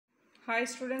Hi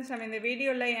students, நம்ம இந்த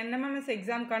வீடியோல NMMS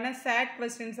exam கான SAT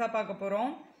questions பார்க்க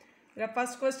போறோம். இதுல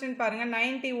first question பாருங்க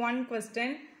 91 question.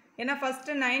 ஏனா first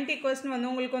 90 question வந்து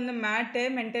உங்களுக்கு வந்து MAT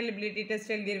mental ability test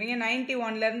எழுதிருவீங்க.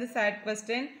 91 ல இருந்து SAT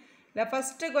question. இதுல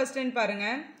first question பாருங்க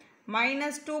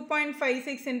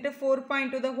 -2.56 into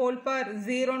 4.2 the whole power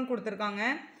 0 ன்னு கொடுத்திருக்காங்க.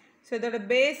 சோ இதோட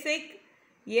basic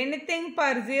anything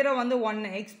per 0 வந்து 1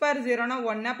 x per 0 னா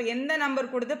 1 அப்ப எந்த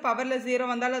நம்பர் கொடுத்து பவர்ல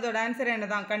 0 வந்தாலும் அதோட ஆன்சர்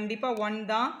என்னதான் கண்டிப்பா 1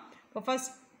 தான். இப்போ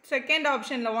ஃபர்ஸ்ட் செகண்ட்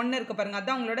ஆப்ஷன்ல 1 இருக்கு பாருங்க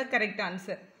அதான் உங்களோட கரெக்ட்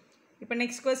ஆன்சர். இப்போ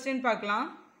நெக்ஸ்ட் क्वेश्चन பார்க்கலாம்.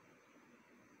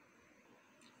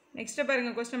 நெக்ஸ்ட்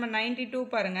பாருங்க क्वेश्चन நம்பர் 92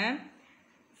 பாருங்க.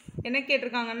 என்ன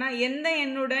கேட்டிருக்காங்கன்னா எந்த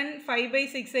எண்ணுடன்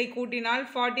 5/6 ஐ கூட்டினால்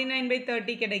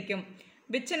 49/30 கிடைக்கும்?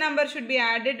 which number should be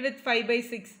added with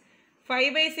 5/6?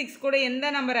 5/6 கூட எந்த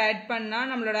நம்பர் ஆட் பண்ணா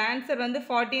நம்மளோட ஆன்சர் வந்து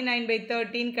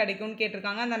 49/13 கிடைக்கும்னு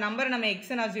கேட்டிருக்காங்க. அந்த நம்பரை நம்ம x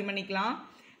ன்னு அஸ்யூம் பண்ணிக்கலாம்.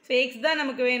 So x தான்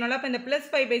நமக்கு வேணும்ல அப்ப இந்த plus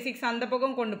 5/6 அந்த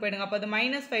பக்கம் கொண்டு போய்டுங்க அப்ப அது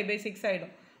 -5/6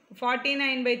 ஆயிடும்.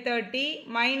 49/30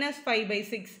 minus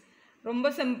 5/6 ரொம்ப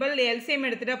சிம்பிள். LCM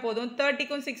எடுத்துட்டா போதும். 30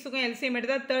 க்கும் 6 க்கும் LCM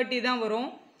எடுத்தா 30 தான் வரும்.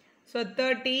 So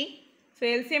 30 so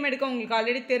LCM எடுக்க உங்களுக்கு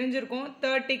ஆல்ரெடி தெரிஞ்சிருக்கும்.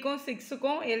 30 க்கும் 6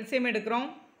 க்கும் LCM எடுக்கறோம்.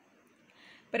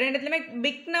 இப்ப ரெண்டுத்துலயுமே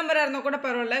பிக் நம்பரா இருந்தா கூட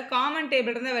பரவாயில்லை காமன்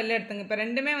டேபிள் இருந்தா வெளிய எடுத்துங்க. இப்ப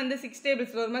ரெண்டுமே வந்து 6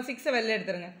 டேபிள்ஸ்ல வருமா 6 வெளிய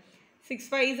எடுத்துருங்க. 6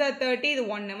 5s are 30 இது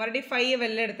 1 மறுபடியும் 5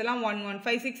 வெளிய எடுத்தலாம் 1 1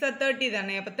 5 6 are 30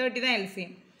 தானே அப்ப 30 தான்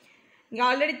LCM. இங்க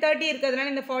ஆல்ரெடி 30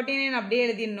 இருக்கிறதுனால இந்த 49 அப்படியே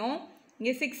எழுதிடணும்.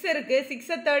 இங்க 6 இருக்கு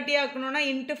 6 30 ஆக்கணும்னா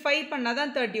into 5 பண்ணா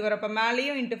தான் 30 வரும். அப்ப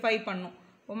மேலயும் into 5 பண்ணனும்.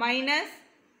 அப்ப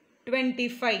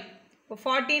 -25. அப்ப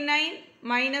 49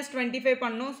 -25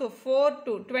 பண்ணனும். சோ 4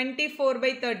 to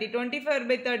 24/30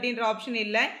 24/30 ன்ற ஆப்ஷன்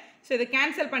இல்ல. சோ இத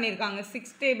கேன்சல் பண்ணிருக்காங்க 6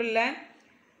 டேபிள்ல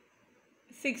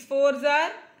 6 4s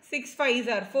are 6 5s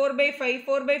are 4/5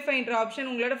 4/5 ன்ற ஆப்ஷன்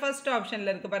உங்களோட ஃபர்ஸ்ட் ஆப்ஷன்ல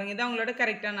இருக்கு பாருங்க இதான் உங்களோட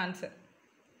கரெக்ட்டான ஆன்சர்.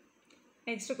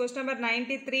 நெக்ஸ்ட் क्वेश्चन நம்பர்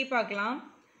 93 பார்க்கலாம்.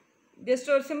 ஜஸ்ட்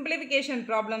ஒரு சிம்பிளிஃபிகேஷன்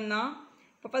ப்ராப்ளம் தான்.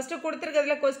 இப்போ ஃபர்ஸ்ட்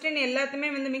கொடுத்திருக்கிறதுல क्वेश्चन எல்லாத்துமே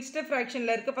வந்து மிக்ஸ்ட்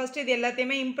ஃபிராக்ஷன்ல இருக்கு. ஃபர்ஸ்ட் இது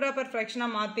எல்லாத்தையுமே இம்ப்ராப்பர் ஃபிராக்ஷனா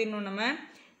மாத்திரணும் நம்ம.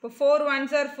 இப்போ 4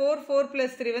 1s are 4 4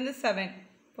 plus 3 வந்து 7.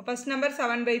 இப்போ first number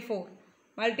 7/4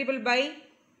 multiple by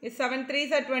 7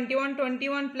 3s are 21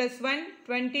 21 plus 1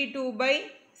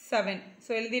 22/7. So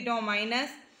எழுதிட்டோம்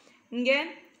மைனஸ் இங்க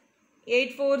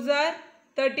 8 4s are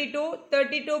 32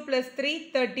 32 plus 3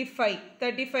 35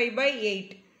 35/8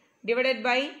 divided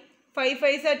by 5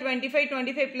 5s are 25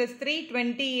 25 plus 3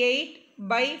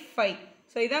 28/5.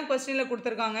 So இதான் क्वेश्चनல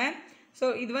கொடுத்திருக்காங்க. ஸோ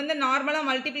இது வந்து நார்மலா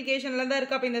மல்டிப்ளிகேஷன்ல தான்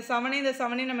இருக்கு. அப்ப இந்த 7 இந்த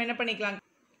 7 நம்ம என்ன பண்ணிக்கலாம்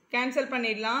கேன்சல்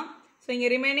பண்ணிடலாம். ஸோ இங்க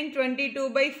ரிமைனிங்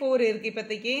 22/4 இருக்கு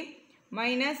இப்போதைக்கு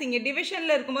மைனஸ் இங்க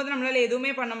டிவிஷன்ல இருக்கும்போது நம்மளால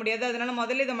எதுவுமே பண்ண முடியாது. அதனால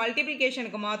முதல்ல இத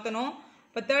மல்டிப்ளிகேஷனுக்கு மாத்தணும்.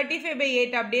 இப்ப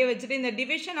 35/8 அப்படியே வச்சிட்டு இந்த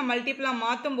டிவிஷனை மல்டிபிளா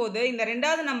மாத்தும்போது இந்த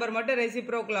ரெண்டாவது நம்பர் மட்டும்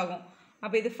ரெசிப்ரோக்கல் ஆகும்.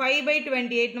 அப்ப இது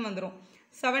 5/28 னு வந்துரும்.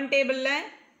 7 டேபிள்ல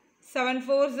 7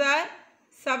 4s are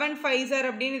 7 5s are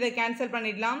அப்படினு இத கேன்சல்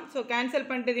பண்ணிடலாம். சோ கேன்சல்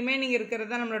பண்ணிட்டு ரிமைனிங் இருக்குது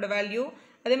தான் நம்மளோட வேல்யூ.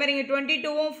 அதே மாதிரி இங்க 22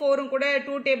 உம் 4 உம் கூட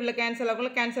 2 டேபிள்ல கேன்சல்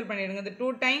ஆகும்ல கேன்சல் பண்ணிடுங்க. இது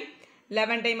 2 டைம்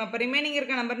 11 டைம். அப்ப ரிமைனிங்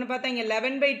இருக்க நம்பர்னு பார்த்தா இங்க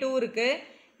 11/2 இருக்கு.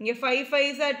 இங்க 5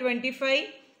 5s are 25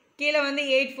 கீழ வந்து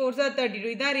 8 4s are 32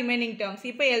 இதான் ரிமைனிங் டர்ம்ஸ்.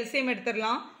 இப்போ LCM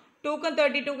எடுத்துறலாம். 2 க்கும்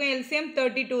 32 க்கும் LCM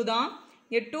 32 தான்.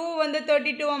 இங்க 2 வந்து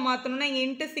 32 ஆ மாத்தணும்னா இங்க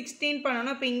into 16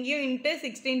 பண்ணனும். அப்ப இங்கேயும் into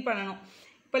 16 பண்ணனும்.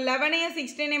 இப்போ 11 ஐயும்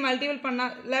 16 ஐயும் மல்டிபிள் பண்ணா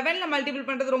 11 ல மல்டிபிள்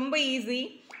பண்றது ரொம்ப ஈஸி.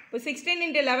 இப்போ 16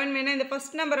 into 11 வேணா இந்த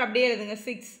ஃபர்ஸ்ட் நம்பர் அப்படியே எழுதுங்க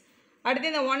 6.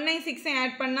 அடுத்து இந்த 1 ஐயும் 6 ஐயும்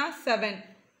ஆட் பண்ணா 7.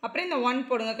 அப்புறம் இந்த 1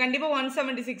 போடுங்க. கண்டிப்பா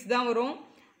 176 தான் வரும்.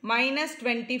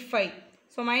 -25.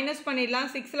 சோ மைனஸ் பண்ணிடலாம்.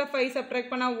 6 ல 5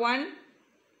 சப்ட்ராக்ட் பண்ணா 1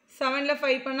 7 ல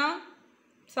 5 பண்ணா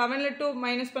 7 ல 2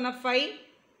 மைனஸ் பண்ணா 5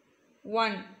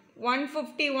 1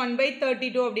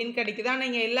 151/32 அப்படினு கிடைக்குது. ஆனா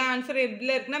இங்க எல்லா ஆன்சரும்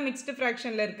எதுல இருக்குன்னா மிக்ஸ்ட்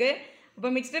ஃபிராக்ஷன்ல இருக்கு. அப்ப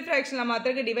மிக்ஸ்ட் ஃபிராக்ஷன்ல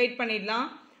மாத்திரக்கு டிவைட் பண்ணிடலாம்.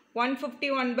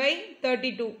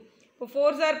 151/32. இப்போ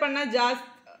 4s are பண்ணா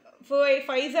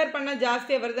 5s are பண்ணா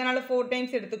ஜாஸ்தியா வருதுனால 4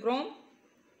 டைம்ஸ் எடுத்துக்கிறோம்.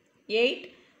 8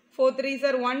 4 3s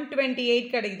are 128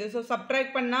 கிடைக்குது. சோ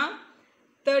சப்ட்ராக்ட் பண்ணா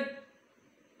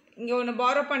இங்க ஒன்னு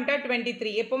borrow பண்ணிட்டா 23.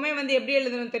 எப்பவுமே வந்து எப்படி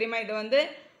எழுதணும் தெரியுமா இது வந்து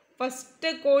ஃபர்ஸ்ட்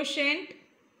கோஷன்ட்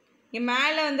இங்க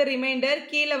மேல வந்து ரிமைண்டர்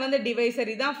கீழ வந்து டிவைசர்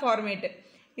இதான் ஃபார்மேட்.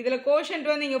 இதுல கோஷன்ட்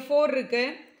வந்து இங்க 4 இருக்கு.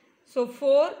 சோ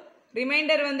 4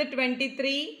 ரிமைண்டர் வந்து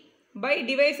 23 பை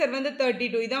டிவைசர் வந்து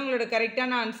 32 இதான் உங்களோட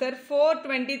கரெக்ட்டான ஆன்சர்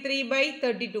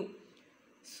 423/32.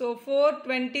 சோ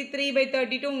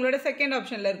 423/32 உங்களோட செகண்ட்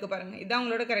ஆப்ஷன்ல இருக்கு பாருங்க இதான்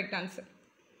உங்களோட கரெக்ட் ஆன்சர்.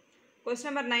 क्वेश्चन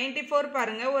நம்பர் 94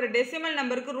 பாருங்க. ஒரு டெசிமல்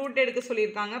நம்பருக்கு ரூட் எடுக்க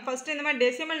சொல்லிருக்காங்க. ஃபர்ஸ்ட் இந்த மாதிரி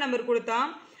டெசிமல் நம்பர் கொடுத்தா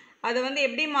அதை வந்து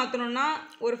எப்படி மாத்தணும்னா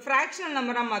ஒரு ஃபிராக்ஷனல்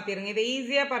நம்பரா மாத்திருங்க. இதை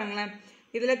ஈஸியா பாருங்களேன்.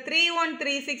 இதுல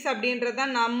 3136 அப்படின்றத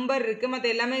நம்பர் இருக்கு. மத்த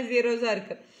எல்லாமே ஜீரோஸா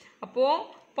இருக்கு. அப்போ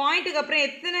பாயிண்ட்டுக்கு அப்புறம்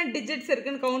எத்தனை டிஜிட்ஸ்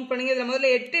இருக்குன்னு கவுண்ட் பண்ணுங்கள். இதில் முதல்ல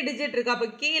 8 டிஜிட் இருக்குது. அப்போ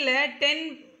கீழே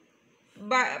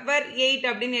 10^8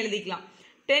 அப்படின்னு எழுதிக்கலாம்.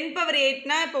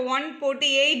 10^8னா இப்போ 1 போட்டு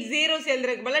 8 zeros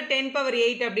எழுதுறதுக்கு பதிலாக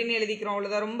 10^8 அப்படின்னு எழுதிக்கிறோம்.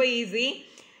 அவ்வளோதான், ரொம்ப ஈஸி.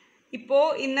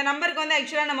 இப்போது இந்த நம்பருக்கு வந்து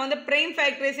ஆக்சுவலாக நம்ம வந்து ப்ரைம்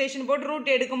ஃபேக்டரைசேஷன் போட்டு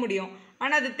ரூட் எடுக்க முடியும்.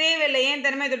 ஆனால் அது தேவையில்லை. ஏன்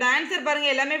தெரியுமா? இதோட ஆன்சர்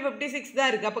பாருங்கள், எல்லாமே 56 தான்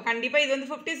இருக்குது. அப்போ கண்டிப்பாக இது வந்து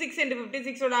 56 ×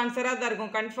 56ஓட ஆன்சராக தான்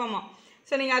இருக்கும் கன்ஃபார்மாக.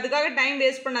 ஸோ நீங்கள் அதுக்காக டைம்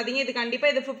வேஸ்ட் பண்ணாதீங்க. இது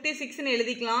கண்டிப்பாக இது 56ன்னு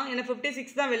எழுதிக்கலாம். ஏன்னா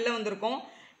 56 தான் வெளில வந்திருக்கும்.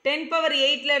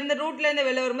 10^8லேருந்து ரூட்லேருந்து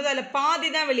வெளில வரும்போது அதில் பாதி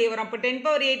தான் வெளியே வரும். அப்போ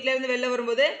 10^8லேருந்து வெளில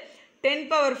வரும்போது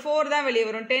 10^4 தான் வெளியே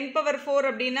வரும். 10^4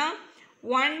 அப்படின்னா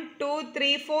 1 2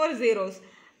 3 4 zeros.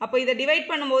 அப்போ இதை டிவைட்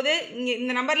பண்ணும்போது இங்கே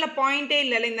இந்த நம்பரில் பாயிண்ட்டே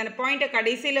இல்லை, இந்த பாயிண்ட்டை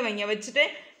கடைசியில் வைங்க. வச்சுட்டு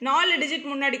 4 டிஜிட்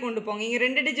முன்னாடி கொண்டு போங்க. இங்கே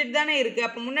 2 டிஜிட் தானே இருக்குது.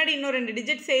 அப்போ முன்னாடி இன்னும் 2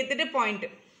 டிஜிட் சேர்த்துட்டு பாயிண்ட்டு.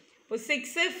 இப்போ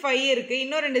 6 5 இருக்குது.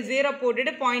 இன்னும் 2 0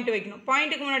 போட்டுட்டு பாயிண்ட் வைக்கணும்.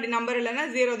 பாயிண்ட்டுக்கு முன்னாடி நம்பர் இல்லைன்னா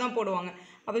 0 தான் போடுவாங்க.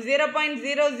 அப்போ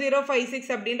 0.0056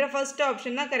 அப்படின்ற ஃபர்ஸ்ட்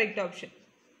ஆப்ஷன் தான் கரெக்ட் ஆப்ஷன்.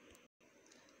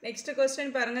 நெக்ஸ்ட்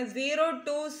கொஸ்டின் பாருங்கள். 0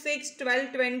 2 6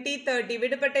 12 20 30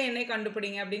 விடுபட்ட எண்ணை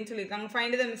கண்டுபிடிங்க அப்படின்னு சொல்லியிருக்காங்க.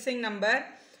 Find the missing number.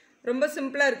 ரொம்ப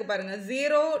சிம்பிளாக இருக்குது பாருங்கள்.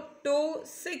 0 2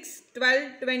 6 12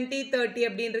 20 30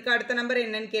 அப்படின்னு இருக்குது. அடுத்த நம்பர்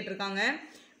என்னன்னு கேட்டிருக்காங்க.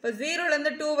 இப்போ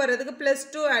 0லேருந்து 2 வர்றதுக்கு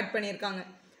 +2 ஆட் பண்ணியிருக்காங்க.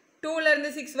 2லேருந்து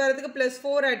 6 வர்றதுக்கு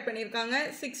 +4 ஆட் பண்ணியிருக்காங்க.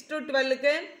 6 to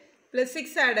 12க்கு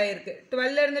 +6 ஆட் ஆகிருக்கு.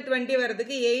 12லேருந்து 20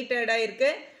 வர்றதுக்கு 8 ஆட்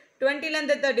ஆகிருக்கு.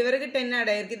 20லேருந்து 30 வரைக்கும் 10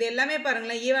 ஆட் ஆகிருக்கு. இது எல்லாமே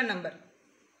பாருங்களேன் ஈவன் நம்பர்.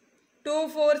 2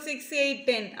 4 6 8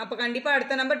 10. அப்போ கண்டிப்பாக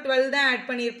அடுத்த நம்பர் 12 தான் ஆட்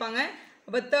பண்ணியிருப்பாங்க.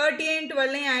 அப்போ 30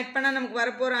 12 ஆட் பண்ணால் நமக்கு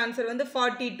வரப்போகிற ஆன்சர் வந்து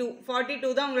 42.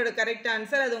 42 தான் உங்களோட கரெக்ட்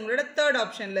ஆன்சர். அது உங்களோட தேர்ட்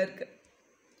ஆப்ஷனில் இருக்குது.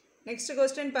 நெக்ஸ்ட்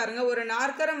கொஸ்டின் பாருங்கள். ஒரு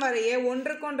நாற்கரம் வரைய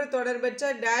ஒன்றுக்கொன்று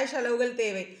தொடர்பற்ற டேஷ் அளவுகள்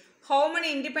தேவை. How many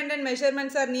independent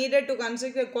measurements are needed to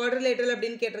construct a quadrilateral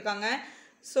அப்படின்னு கேட்டிருக்காங்க.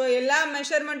 ஸோ எல்லா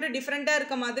மெஷர்மெண்ட்டும் டிஃப்ரெண்ட்டாக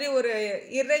இருக்க மாதிரி ஒரு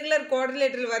இர்ரெகுலர்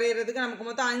குவாட்ரிலேட்டரல் வரைகிறதுக்கு நமக்கு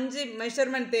மொத்தம் 5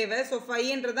 மெஷர்மெண்ட் தேவை. ஸோ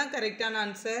 5ன்றது தான் கரெக்டான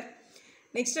ஆன்சர்.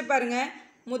 நெக்ஸ்ட்டு பாருங்கள்.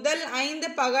 முதல் 5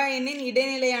 பகா எண்ணின்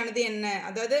இடைநிலையானது என்ன?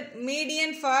 அதாவது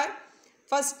median for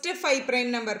first 5 prime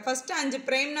number. First 5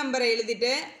 prime நம்பரை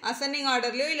எழுதிட்டு அசெண்டிங்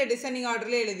ஆர்டர்லையோ இல்லை டிசெண்டிங்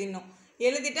ஆர்டர்லையோ எழுதிடணும்.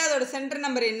 எழுதிட்டு அதோட சென்டர்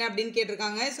நம்பர் என்ன அப்படின்னு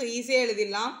கேட்டிருக்காங்க. ஸோ ஈஸியாக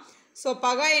எழுதிடலாம். ஸோ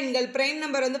பகா எண்கள் ப்ரைம்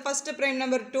நம்பர் வந்து ஃபஸ்ட்டு ப்ரைம்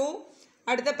நம்பர் 2,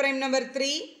 அடுத்த ப்ரைம் நம்பர் 3,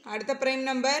 அடுத்த ப்ரைம்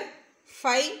நம்பர்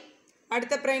 5,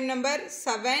 அடுத்த prime number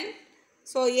 7.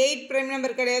 So 8 prime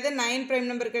number கிடையாது, 9 ப்ரைம்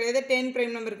நம்பர் கிடையாது, 10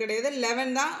 ப்ரைம் நம்பர் கிடையாது,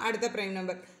 11 தான் அடுத்த ப்ரைம்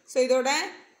நம்பர். ஸோ இதோட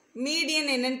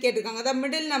மீடியன் என்னன்னு கேட்டிருக்காங்க. அதான்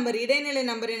மிடில் நம்பர், இடைநிலை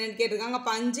நம்பர் என்னன்னு கேட்டிருக்காங்க.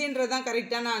 அப்போ 5ன்றது தான்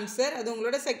கரெக்டான ஆன்சர். அது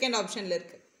உங்களோட செகண்ட் ஆப்ஷனில்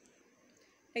இருக்குது.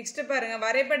 நெக்ஸ்ட்டு பாருங்கள்.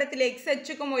 வரைபடத்தில் எக்ஸ்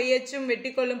அச்சுக்கும் ஒய் அச்சும்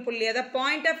வெட்டிக்கொள்ளும் புள்ளி, அதாவது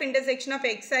point of intersection of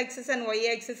X axis and Y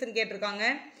ஆக்சிஸ்ன்னு கேட்டிருக்காங்க.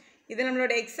 இது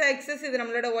நம்மளோட எக்ஸ் ஆக்சிஸ், இது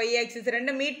நம்மளோட ஒய் ஆக்சிஸ்.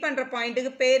 ரெண்டு மீட் பண்ணுற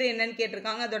பாயிண்ட்டுக்கு பேர் என்னன்னு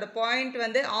கேட்டிருக்காங்க. அதோட பாயிண்ட்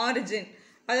வந்து ஆரிஜின்,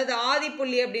 அதாவது ஆதி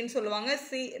புள்ளி அப்படின்னு சொல்லுவாங்க.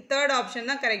 தேர்ட் ஆப்ஷன்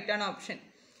தான் கரெக்டான ஆப்ஷன்.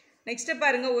 நெக்ஸ்ட்டு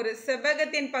பாருங்கள். ஒரு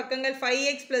செவ்வகத்தின் பக்கங்கள்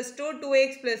 5x + 2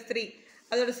 2x + 3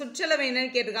 அதோட சுற்றளவு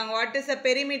என்னன்னு கேட்டிருக்காங்க. வாட் இஸ் அ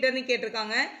பெரிமீட்டர்னு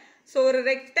கேட்டிருக்காங்க. ஸோ ஒரு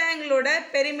ரெக்டாங்கிளோட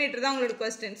பெரிமீட்டர் தான் உங்களோட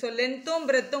கொஸ்டின். ஸோ லென்த்தும்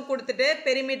பிரெத்தும் கொடுத்துட்டு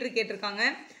பெரிமீட்டர் கேட்டிருக்காங்க.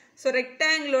 So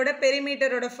ரெக்டாங்கிளோட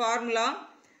பெரிமீட்டரோட formula,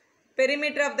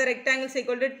 perimeter of the rectangle =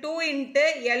 2 ×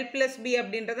 L + B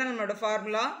அப்படின்றத நம்மளோட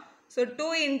ஃபார்முலா. ஸோ 2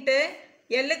 ×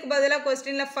 Lக்கு பதிலாக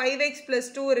கொஸ்டினில் 5x +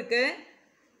 2 இருக்குது.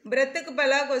 பிரெத்துக்கு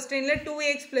பதிலாக கொஸ்டினில்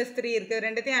 2x + 3 இருக்குது.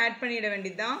 ரெண்டுத்தையும் ஆட் பண்ணிட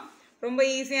வேண்டியது தான். ரொம்ப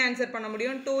ஈஸியாக ஆன்சர் பண்ண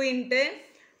முடியும். 2 ×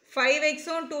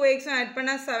 5xம் 2xம் ஆட்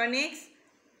பண்ணால் 7x,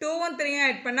 2ம் 3ம்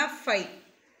ஆட் பண்ணால் 5.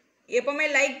 எப்போவுமே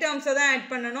லைக் டேர்ம்ஸை தான் ஆட்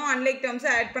பண்ணணும், அன்லைக்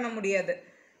டேர்ம்ஸை ஆட் பண்ண முடியாது.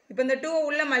 இப்போ இந்த 2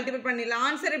 உள்ளே மல்டிபிள் பண்ணிடலாம்.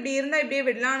 ஆன்சர் இப்படி இருந்தால் இப்படியே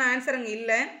விடலாம், ஆனால் ஆன்சர் அங்கே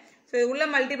இல்லை. ஸோ உள்ளே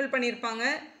மல்டிபிள் பண்ணியிருப்பாங்க.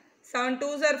 7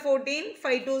 2s are 14,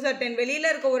 5 2s are 10. வெளியில்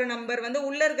இருக்க ஒரு நம்பர் வந்து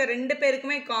உள்ளே இருக்க 2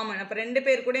 பேருக்குமே காமன். அப்போ 2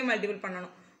 பேர் கூட மல்டிபிள்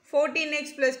பண்ணணும். 14x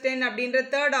 + 10 அப்படின்ற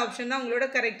தேர்ட் ஆப்ஷன் தான் உங்களோட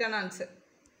கரெக்டான ஆன்சர்.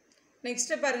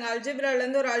 நெக்ஸ்ட்டு பாருங்கள்.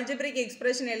 அல்ஜிப்ராலேருந்து ஒரு அல்ஜிப்ரிக்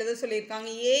எக்ஸ்பிரஷன் எழுத சொல்லியிருக்காங்க.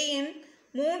 ஏயின்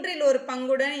 3இல் ஒரு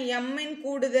பங்குடன் எம்மின்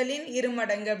கூடுதலின்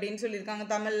இருமடங்கு அப்படின்னு சொல்லியிருக்காங்க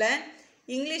தமிழில்.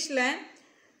 இங்கிலீஷில்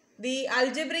தி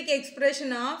algebraic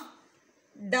expression of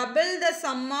double the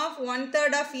some of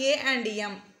 1/3 of A and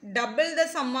M. Double the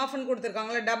some ஆஃப்னு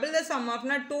கொடுத்துருக்காங்களா. Double the some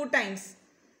ஆஃப்னா 2 times,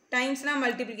 டைம்ஸ்னா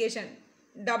multiplication.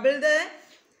 Double the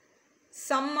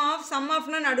some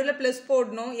ஆஃப்னா நடுவில் ப்ளஸ்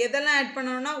போடணும். எதெல்லாம் ஆட்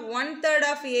பண்ணணும்னா 1/3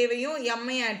 ஆஃப் ஏவையும்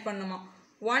எம்மையும் ஆட் பண்ணுமா.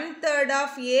 1/3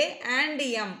 of A and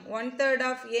M, 1/3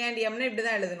 of A and எம்னு இப்படி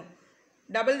தான் எழுதணும்.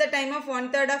 Double the time of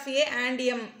 1/3 of A and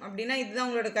M அப்படின்னா இதுதான்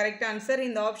உங்களோட கரெக்ட் ஆன்சர்.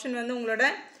 இந்த ஆப்ஷன் வந்து உங்களோட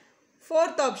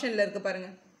ஃபோர்த் ஆப்ஷனில் இருக்குது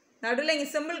பாருங்கள். நடுவில் இங்கே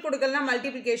சிம்பிள் கொடுக்கலனா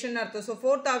மல்டிப்ளிகேஷன் அர்த்தம். ஸோ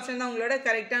ஃபோர்த் ஆப்ஷன் தான் உங்களோட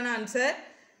கரெக்டான ஆன்சர்.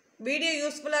 வீடியோ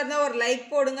யூஸ்ஃபுல்லாக இருந்தால் ஒரு லைக்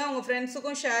போடுங்க, உங்கள்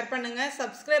ஃப்ரெண்ட்ஸுக்கும் ஷேர் பண்ணுங்கள்.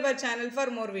 Subscribe our channel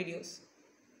for more videos.